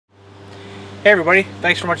Hey everybody,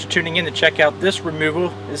 thanks so much for tuning in to check out this removal.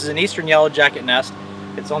 This is an eastern yellow jacket nest.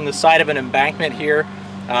 It's on the side of an embankment here.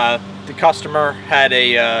 The customer had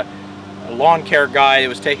a lawn care guy that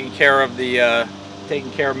was taking care of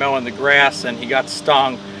mowing the grass, and he got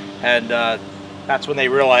stung, and that's when they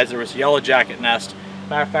realized there was a yellow jacket nest.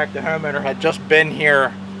 Matter of fact, the homeowner had just been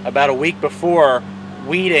here about a week before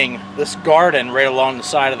weeding this garden right along the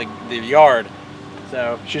side of the yard.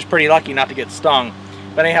 So she was pretty lucky not to get stung.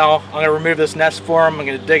 But anyhow, I'm going to remove this nest for him. I'm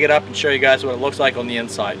going to dig it up and show you guys what it looks like on the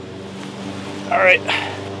inside. Alright.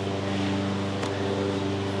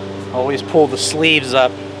 Always pull the sleeves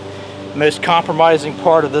up. The most compromising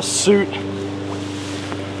part of this suit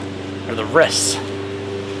are the wrists.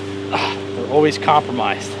 They're always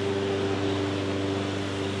compromised.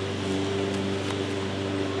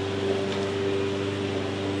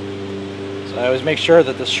 So I always make sure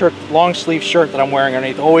that the shirt, long sleeve shirt that I'm wearing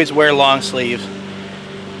underneath, always wear long sleeves.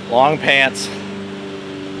 Long pants.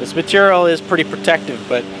 This material is pretty protective,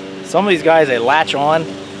 but some of these guys, they latch on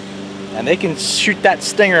and they can shoot that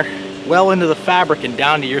stinger well into the fabric and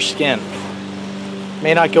down to your skin.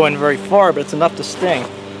 May not go in very far, but it's enough to sting.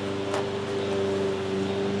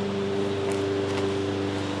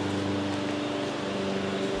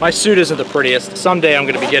 My suit isn't the prettiest. Someday I'm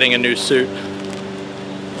going to be getting a new suit.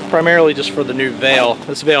 Primarily just for the new veil.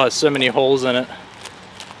 This veil has so many holes in it.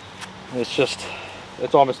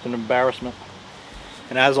 It's almost an embarrassment.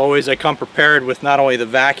 And as always, I come prepared with not only the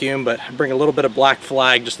vacuum, but I bring a little bit of black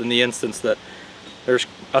flag just in the instance that there's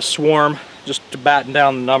a swarm, just to batten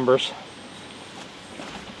down the numbers.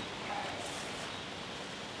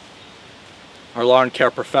 Our lawn care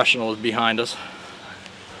professional is behind us.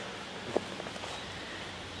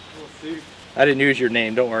 I didn't use your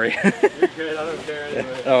name, don't worry. You're good, I don't care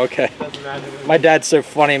anyway. Oh, okay. Doesn't matter to me. My dad's so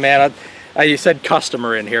funny, man. You said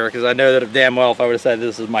customer in here because I know that damn well if I would have said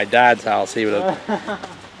this is my dad's house, he would have.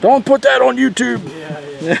 Don't put that on YouTube.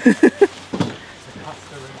 Yeah.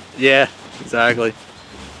 Customer. Yeah, exactly.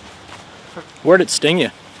 Where did it sting you?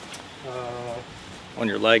 On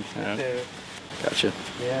your leg. Yeah. Gotcha.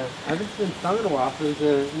 Yeah, I haven't been stung in a while, so it's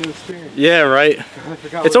a new experience. Yeah, right.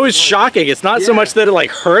 It's always shocking. It's not so much that it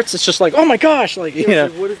like hurts. It's just like, oh my gosh, like you know.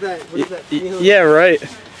 Like, what is that? What is that feeling? Yeah, right.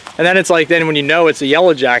 And then it's like, then when you know it's a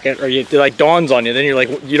yellow jacket, or it like dawns on you, then you're like,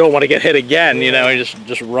 you don't want to get hit again, you know, and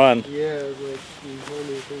just run. Yeah, it was like these whole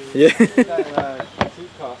new things. Yeah. What that suit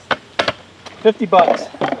cost?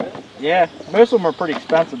 $50. Yeah, most of them are pretty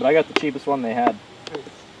expensive, but I got the cheapest one they had.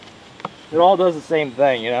 It all does the same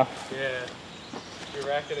thing, you know. Yeah, you're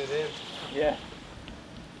racking it in. Yeah.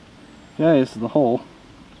 Okay, this is the hole.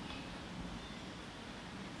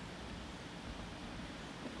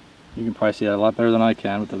 You can probably see that a lot better than I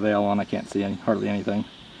can with the veil on. I can't see hardly anything.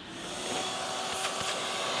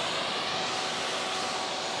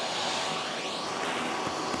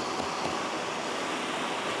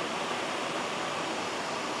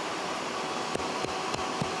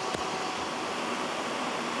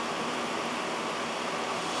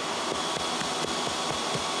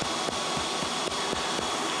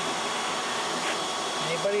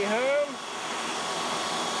 Anybody home?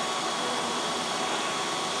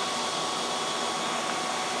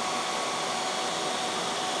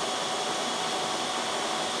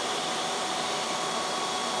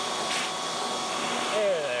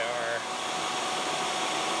 There they are.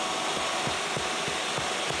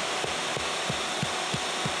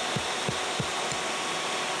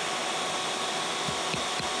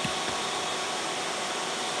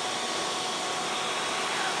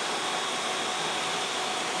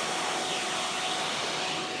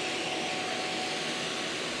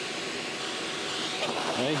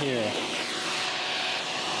 Right here.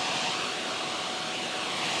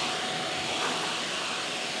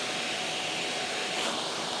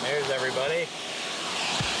 There's everybody.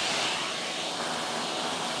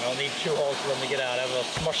 I'll need 2 holes for them to get out of. I'll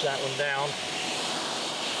smush that one down.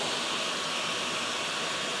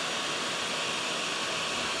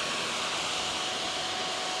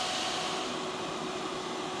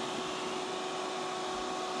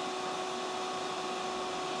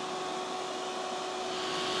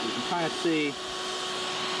 You can kind of see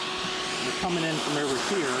they're coming in from over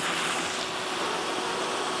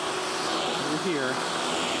here,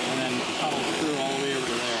 and then tunnel through all the way over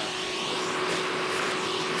to there.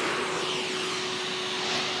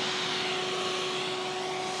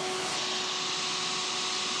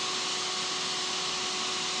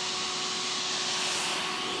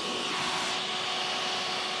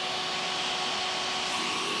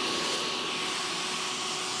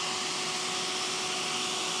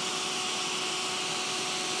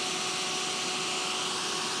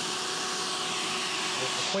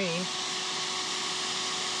 There's the queen.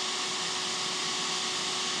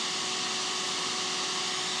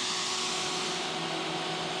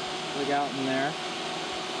 Look out in there.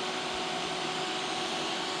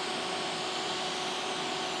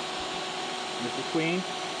 There's the queen.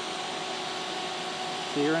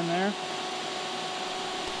 See her in there?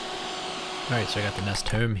 Alright, so I got the nest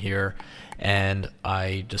home here, and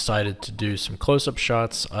I decided to do some close-up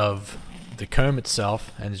shots of the comb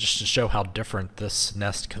itself, and just to show how different this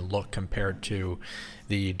nest can look compared to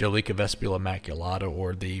the Dolicha vespula maculata,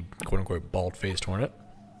 or the quote-unquote bald-faced hornet.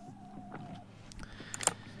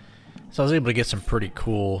 So I was able to get some pretty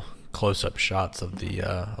cool close-up shots of the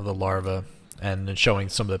larva, and then showing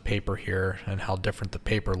some of the paper here and how different the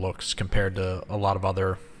paper looks compared to a lot of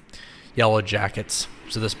other yellow jackets.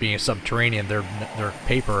 So this being a subterranean, their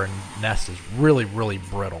paper and nest is really, really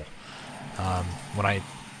brittle. When I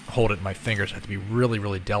hold it in my fingers, I have to be really,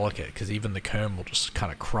 really delicate, because even the comb will just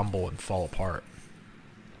kind of crumble and fall apart.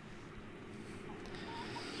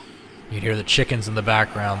 You can hear the chickens in the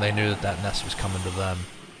background. They knew that that nest was coming to them.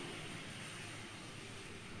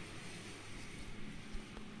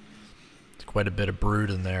 It's quite a bit of brood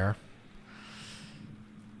in there.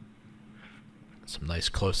 Some nice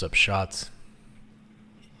close-up shots.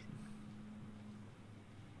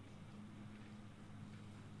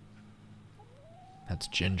 That's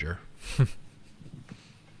Ginger.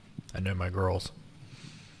 I know my girls.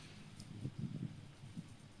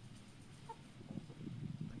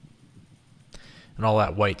 And all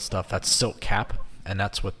that white stuff, that's silk cap, and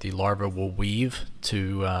that's what the larvae will weave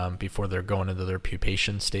to before they're going into their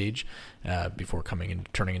pupation stage, before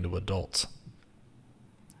turning into adults.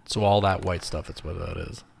 So all that white stuff, that's what that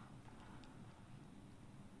is.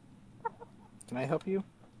 Can I help you?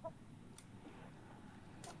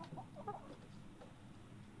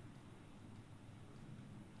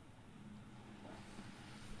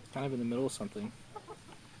 Kind of in the middle of something.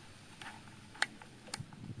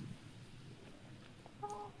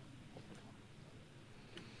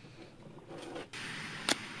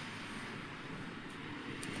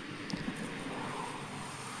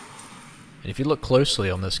 And if you look closely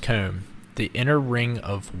on this comb, the inner ring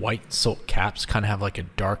of white silk caps kind of have like a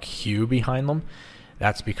dark hue behind them.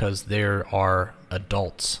 That's because there are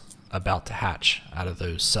adults about to hatch out of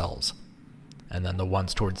those cells. And then the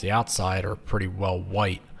ones towards the outside are pretty well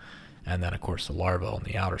white. And then of course the larvae on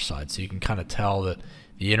the outer side. So you can kind of tell that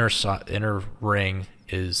the inner ring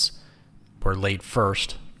were laid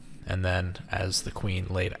first, and then as the queen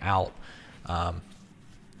laid out,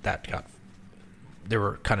 they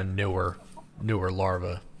were kind of newer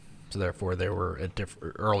larvae, so therefore they were at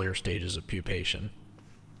earlier stages of pupation.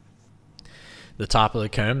 The top of the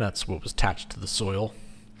comb, that's what was attached to the soil.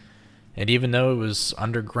 And even though it was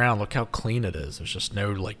underground, look how clean it is. There's just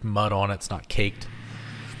no like mud on it, it's not caked.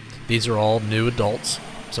 These are all new adults,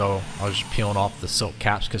 so I was just peeling off the silk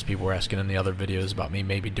caps because people were asking in the other videos about me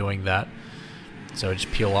maybe doing that. So I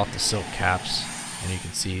just peel off the silk caps, and you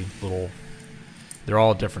can see they're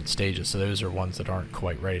all different stages, so those are ones that aren't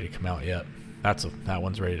quite ready to come out yet. That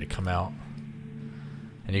one's ready to come out.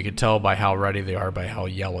 And you can tell by how ready they are by how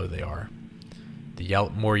yellow they are. The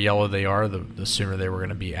more yellow they are, the sooner they were going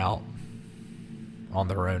to be out on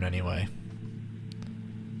their own anyway.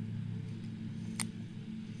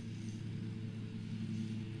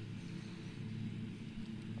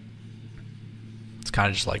 It's kind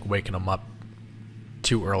of just like waking them up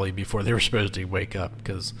too early before they were supposed to wake up,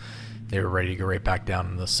 because they were ready to go right back down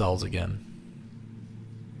in the cells again.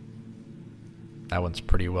 That one's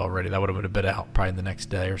pretty well ready. That would have been out probably the next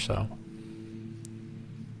day or so.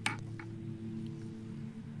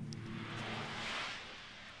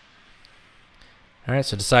 Alright,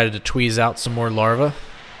 so decided to tweeze out some more larvae.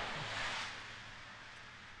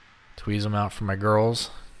 Tweeze them out for my girls.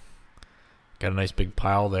 Got a nice big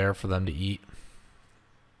pile there for them to eat.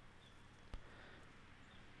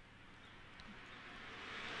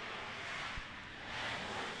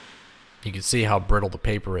 You can see how brittle the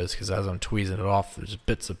paper is, because as I'm tweezing it off, there's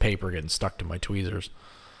bits of paper getting stuck to my tweezers.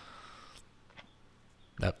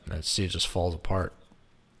 See, it just falls apart.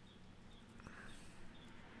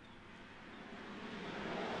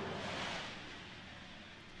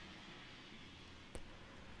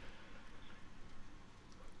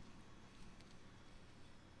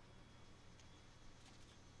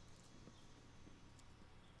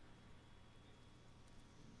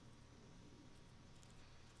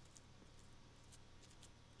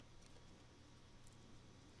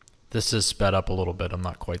 This is sped up a little bit. I'm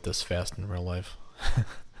not quite this fast in real life.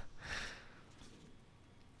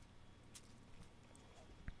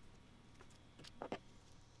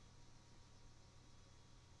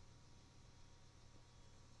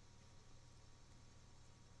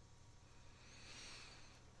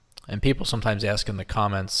 And people sometimes ask in the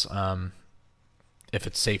comments, if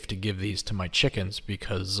it's safe to give these to my chickens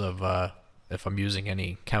because of if I'm using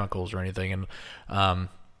any chemicals or anything. And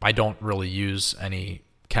I don't really use any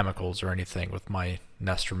chemicals or anything with my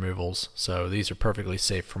nest removals, so these are perfectly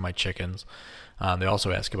safe for my chickens. They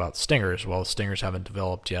also ask about stingers. Well, stingers haven't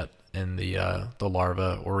developed yet in the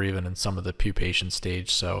larva or even in some of the pupation stage,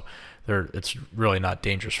 so it's really not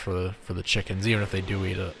dangerous for the chickens. Even if they do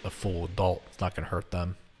eat a full adult, it's not going to hurt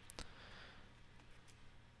them.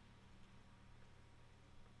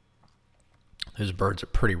 Those birds are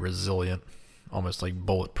pretty resilient, almost like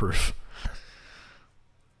bulletproof.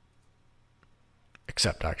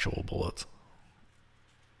 Except actual bullets.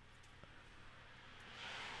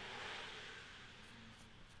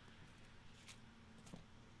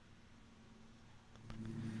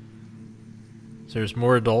 So there's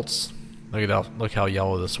more adults. Look how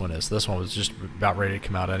yellow this one is. This one was just about ready to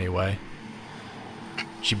come out anyway.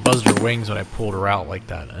 She buzzed her wings when I pulled her out like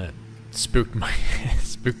that, and it spooked my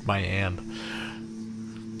spooked my hand.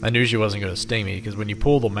 I knew she wasn't going to sting me because when you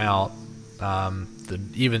pull them out,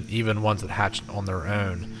 even ones that hatch on their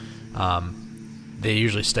own, they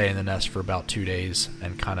usually stay in the nest for about 2 days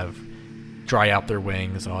and kind of dry out their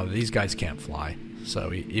wings and all. These guys can't fly,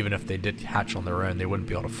 so even if they did hatch on their own, they wouldn't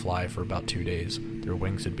be able to fly for about 2 days. Their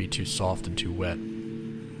wings would be too soft and too wet.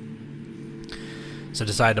 So I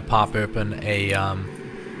decided to pop open a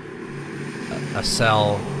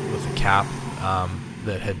cell with a cap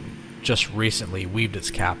that had just recently weaved its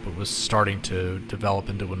cap but was starting to develop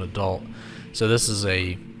into an adult. So this is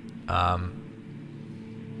a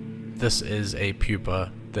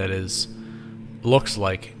pupa that looks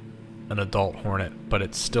like an adult hornet, but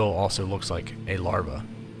it still also looks like a larva.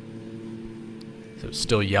 So it's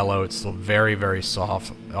still yellow, it's still very, very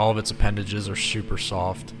soft. All of its appendages are super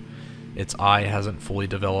soft. Its eye hasn't fully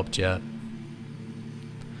developed yet.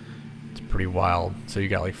 It's pretty wild. So you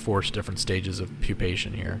got like 4 different stages of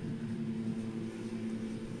pupation here.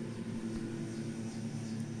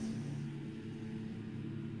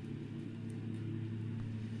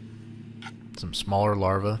 Some smaller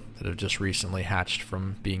larvae that have just recently hatched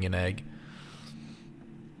from being an egg.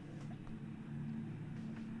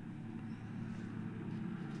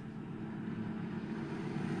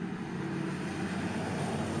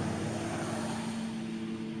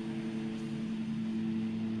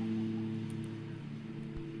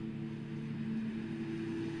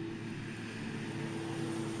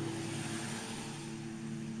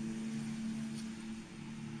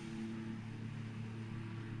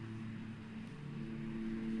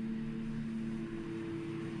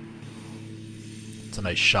 It's a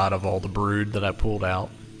nice shot of all the brood that I pulled out.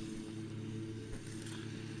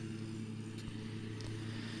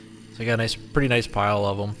 So I got a pretty nice pile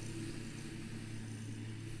of them.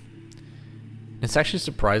 It's actually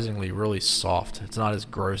surprisingly really soft. It's not as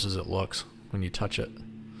gross as it looks when you touch it.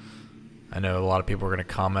 I know a lot of people are going to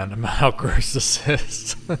comment about how gross this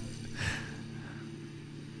is.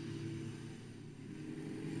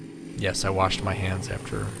 Yes, I washed my hands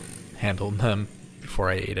after handling them before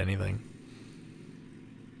I ate anything.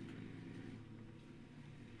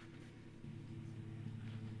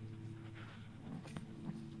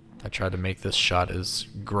 I tried to make this shot as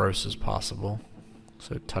gross as possible.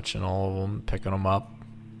 So touching all of them, picking them up.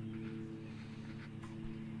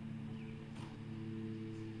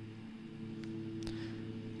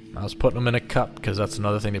 I was putting them in a cup because that's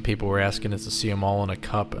another thing that people were asking, is to see them all in a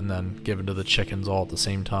cup and then give it to the chickens all at the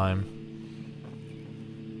same time.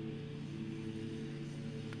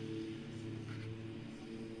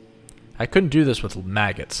 I couldn't do this with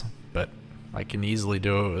maggots, but I can easily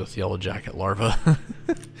do it with yellow jacket larvae.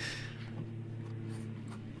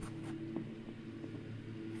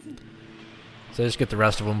 So I just get the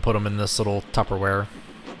rest of them, put them in this little Tupperware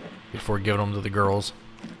before giving them to the girls.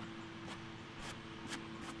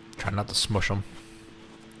 Try not to smush them.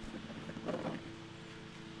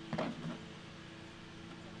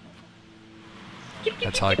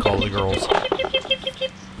 That's how I call the girls.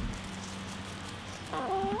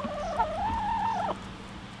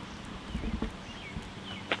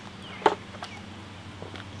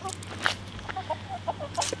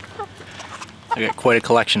 I got quite a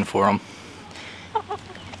collection for them.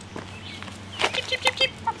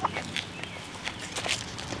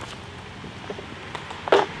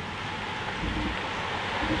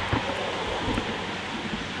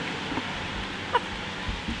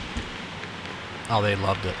 Oh, they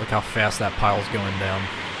loved it. Look how fast that pile's going down.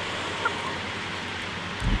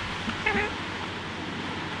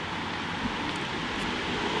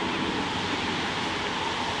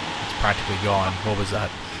 It's practically gone. What was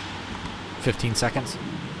that? 15 seconds?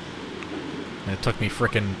 And it took me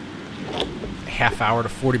frickin' half hour to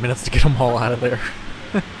 40 minutes to get them all out of there.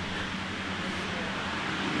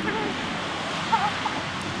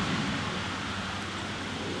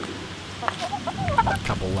 A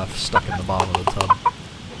couple left stuck in the bottom of the tub.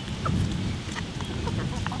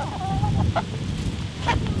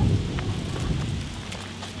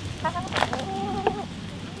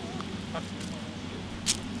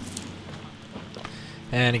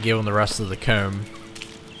 And give them the rest of the comb.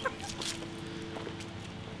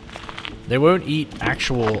 They won't eat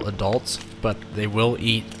actual adults, but they will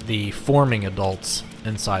eat the forming adults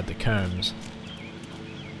inside the combs.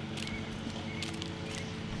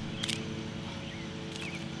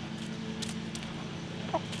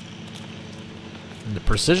 And the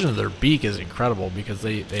precision of their beak is incredible because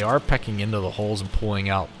they are pecking into the holes and pulling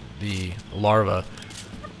out the larva.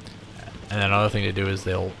 And then another thing they do is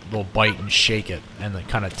they'll bite and shake it and then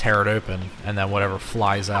kind of tear it open, and then whatever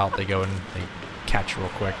flies out they go and they catch real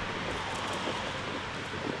quick.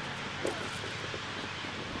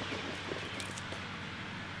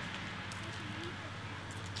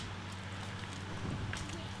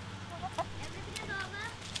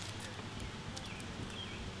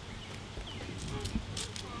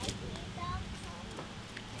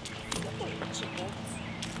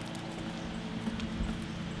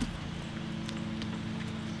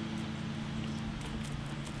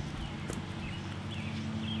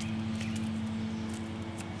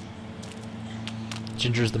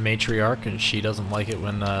 Ginger's the matriarch, and she doesn't like it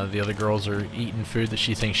when the other girls are eating food that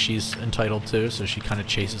she thinks she's entitled to, so she kind of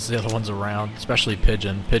chases the other ones around, especially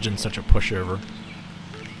Pigeon. Pigeon's such a pushover.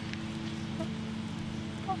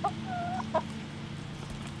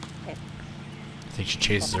 I think she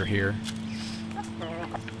chases her here.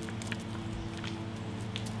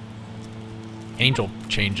 Angel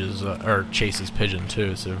changes, or chases Pigeon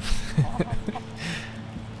too, so...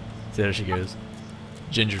 There she goes.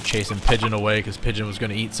 Ginger chasing Pigeon away because Pigeon was going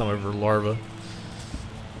to eat some of her larvae.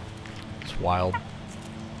 It's wild.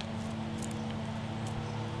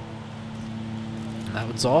 And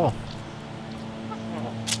that was all.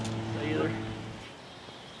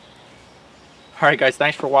 Alright guys,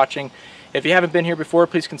 thanks for watching. If you haven't been here before,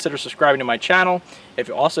 please consider subscribing to my channel. If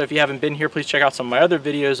you haven't been here, please check out some of my other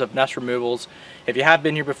videos of nest removals. If you have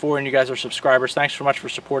been here before and you guys are subscribers, thanks so much for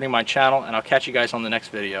supporting my channel, and I'll catch you guys on the next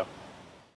video.